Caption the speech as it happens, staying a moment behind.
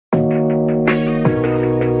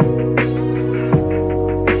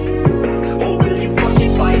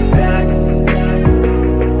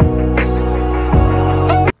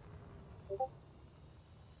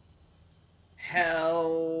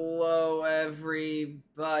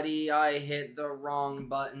everybody. I hit the wrong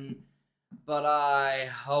button, but I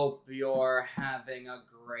hope you're having a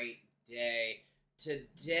great day.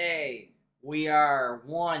 Today, we are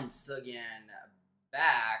once again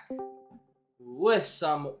back with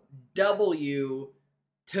some W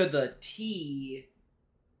to the T,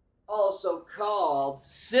 also called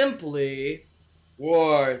simply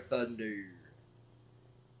War Thunder.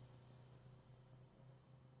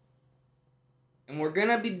 And we're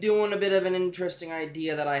gonna be doing a bit of an interesting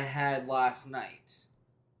idea that I had last night.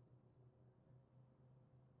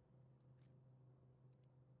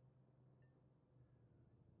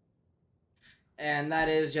 And that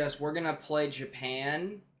is just, we're gonna play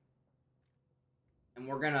Japan, and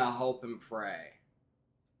we're gonna hope and pray.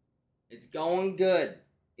 It's going good.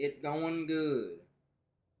 It's going good.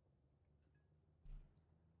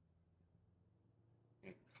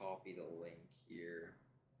 I'm gonna copy the link here.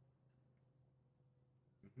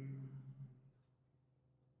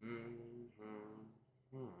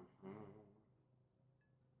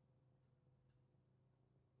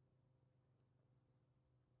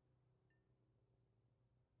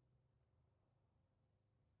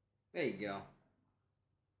 There you go.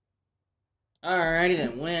 Alrighty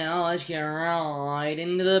then, well, let's get right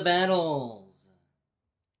into the battles,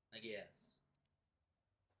 I guess.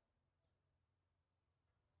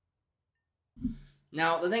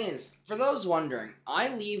 Now, the thing is, for those wondering,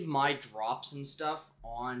 I leave my drops and stuff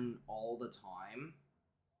on all the time,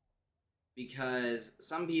 because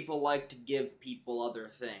some people like to give people other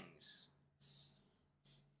things.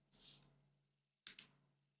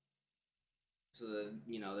 So that,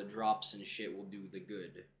 you know, the drops and shit will do the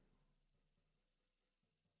good.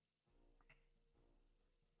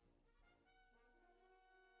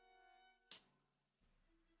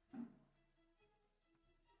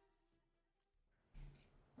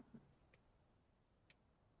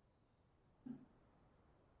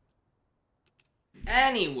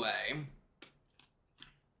 Anyway,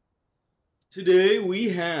 today we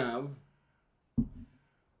have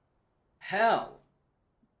hell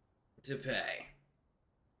to pay.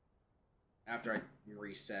 After I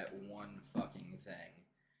reset one fucking thing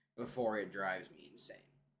before it drives me insane.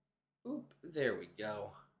 Oop, there we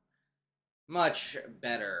go. Much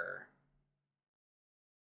better.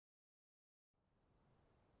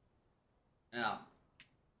 Now,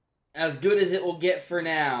 as good as it will get for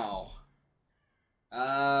now.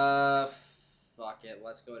 Fuck it.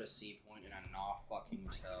 Let's go to C point in a gnaw fucking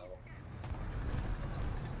toe.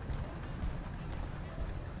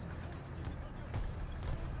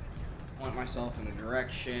 Point myself in a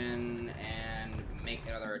direction and make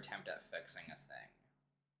another attempt at fixing a thing.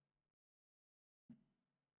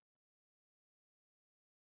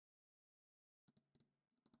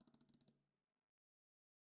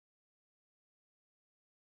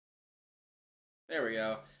 There we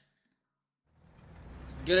go.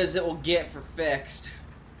 As good as it will get for fixed.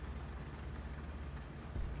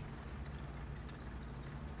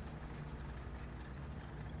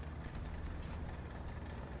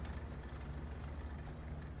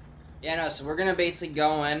 Yeah, no, so we're gonna basically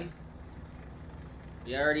go in.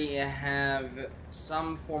 We already have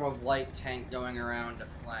some form of light tank going around to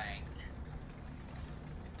flank.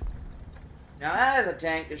 Now, as a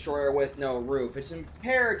tank destroyer with no roof, it's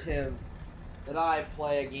imperative that I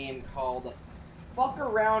play a game called Fuck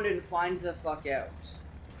Around and Find the Fuck Out.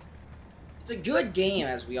 It's a good game,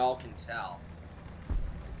 as we all can tell.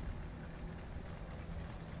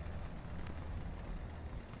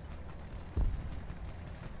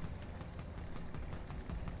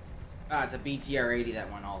 Ah, it's a BTR-80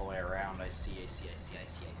 that went all the way around. I see.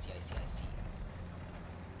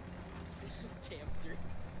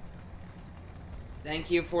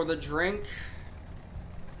 Thank you for the drink.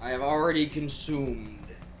 I have already consumed.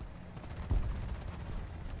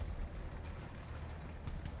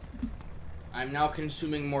 I'm now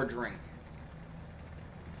consuming more drink.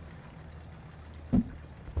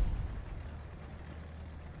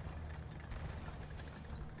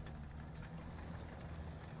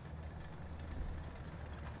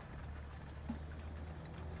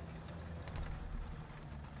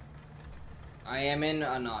 I am in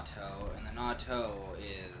a NATO, and the NATO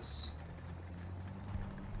is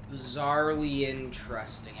bizarrely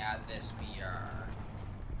interesting at this BR.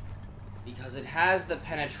 Because it has the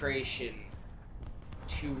penetration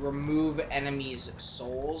to remove enemies'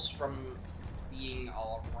 souls from being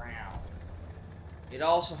all around. It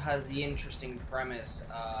also has the interesting premise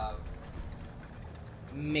of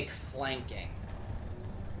McFlanking.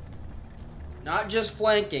 Not just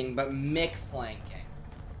flanking, but McFlanking.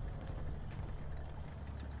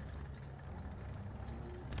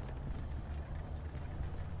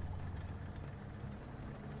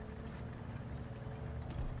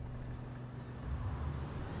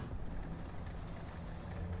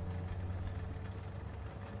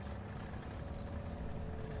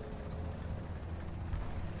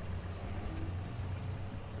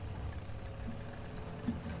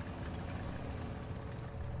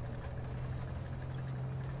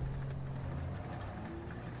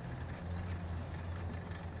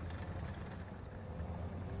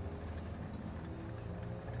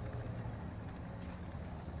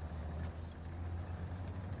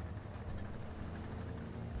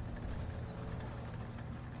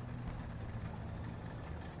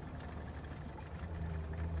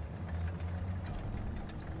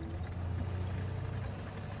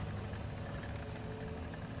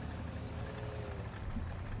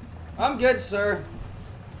 I'm good, sir.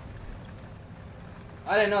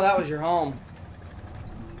 I didn't know that was your home.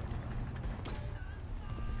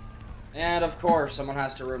 And of course, someone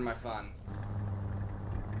has to ruin my fun.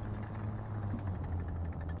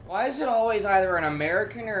 Why is it always either an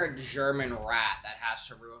American or a German rat that has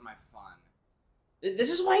to ruin my fun? This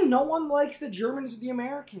is why no one likes the Germans or the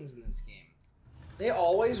Americans in this game. They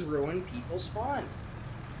always ruin people's fun.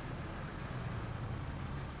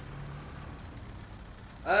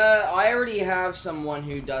 I already have someone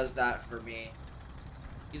who does that for me.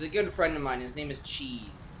 He's a good friend of mine. His name is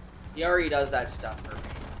Cheese. He already does that stuff for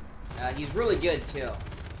me. He's really good, too.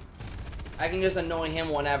 I can just annoy him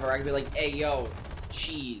whenever. I can be like, hey, yo,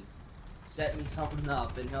 Cheese, set me something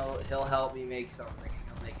up, and he'll help me make something, and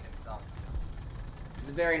he'll make it himself, too. He's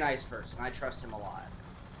a very nice person. I trust him a lot.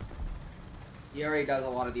 He already does a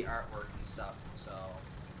lot of the artwork and stuff, so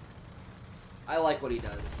I like what he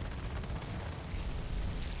does.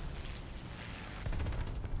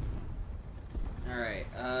 Alright,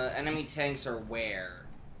 enemy tanks are where?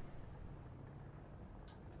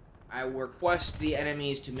 I request the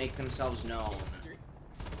enemies to make themselves known.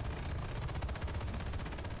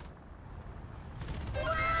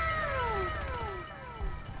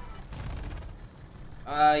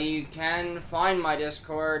 You can find my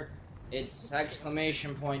Discord. It's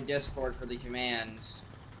 !Discord for the commands.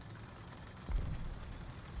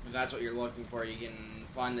 If that's what you're looking for, you can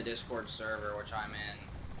find the Discord server, which I'm in.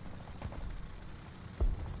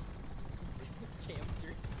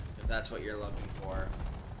 If that's what you're looking for.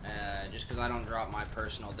 Just because I don't drop my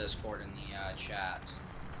personal Discord in the chat.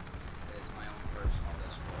 It is my own personal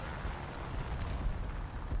Discord.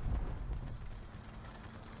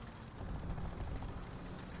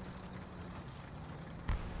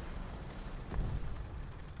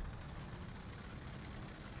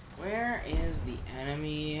 Where is the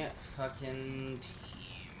enemy fucking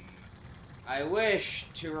team? I wish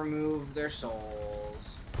to remove their souls.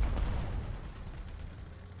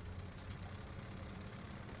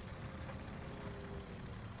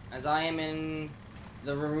 As I am in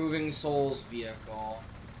the removing souls vehicle.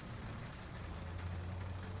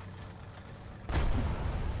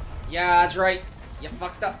 Yeah, that's right. You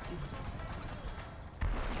fucked up.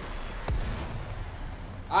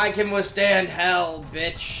 I can withstand hell,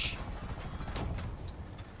 bitch.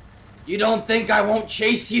 You don't think I won't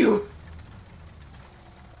chase you?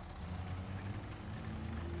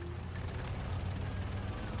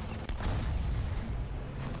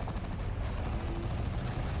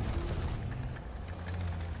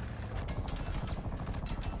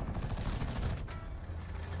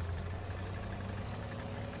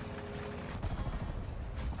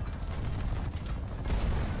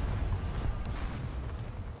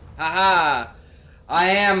 Haha! I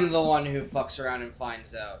am the one who fucks around and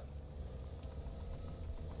finds out.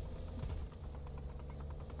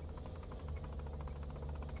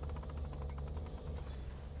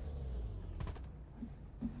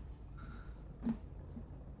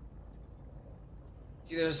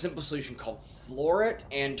 See, there's a simple solution called floor it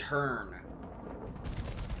and turn.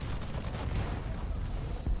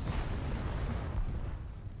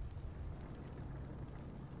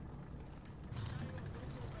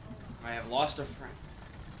 I have lost a friend.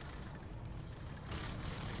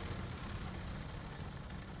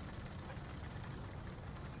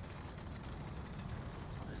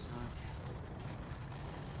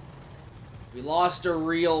 We lost a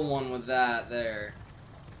real one with that there.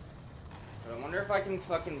 But I wonder if I can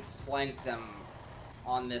fucking flank them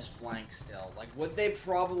on this flank still. Like, would they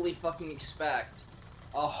probably fucking expect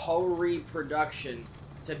a Ho-Ri production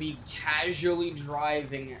to be casually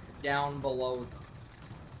driving down below them?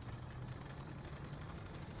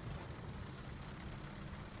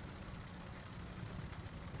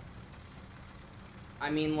 I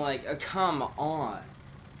mean, like, come on.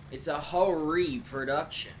 It's a Ho-Ri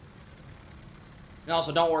production. And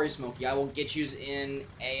also, don't worry, Smokey. I will get yous in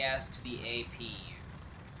AS to the AP.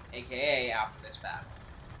 AKA after this battle.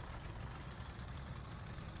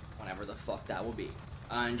 Whenever the fuck that will be.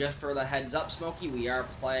 And just for the heads up, Smokey, we are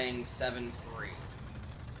playing 7-3.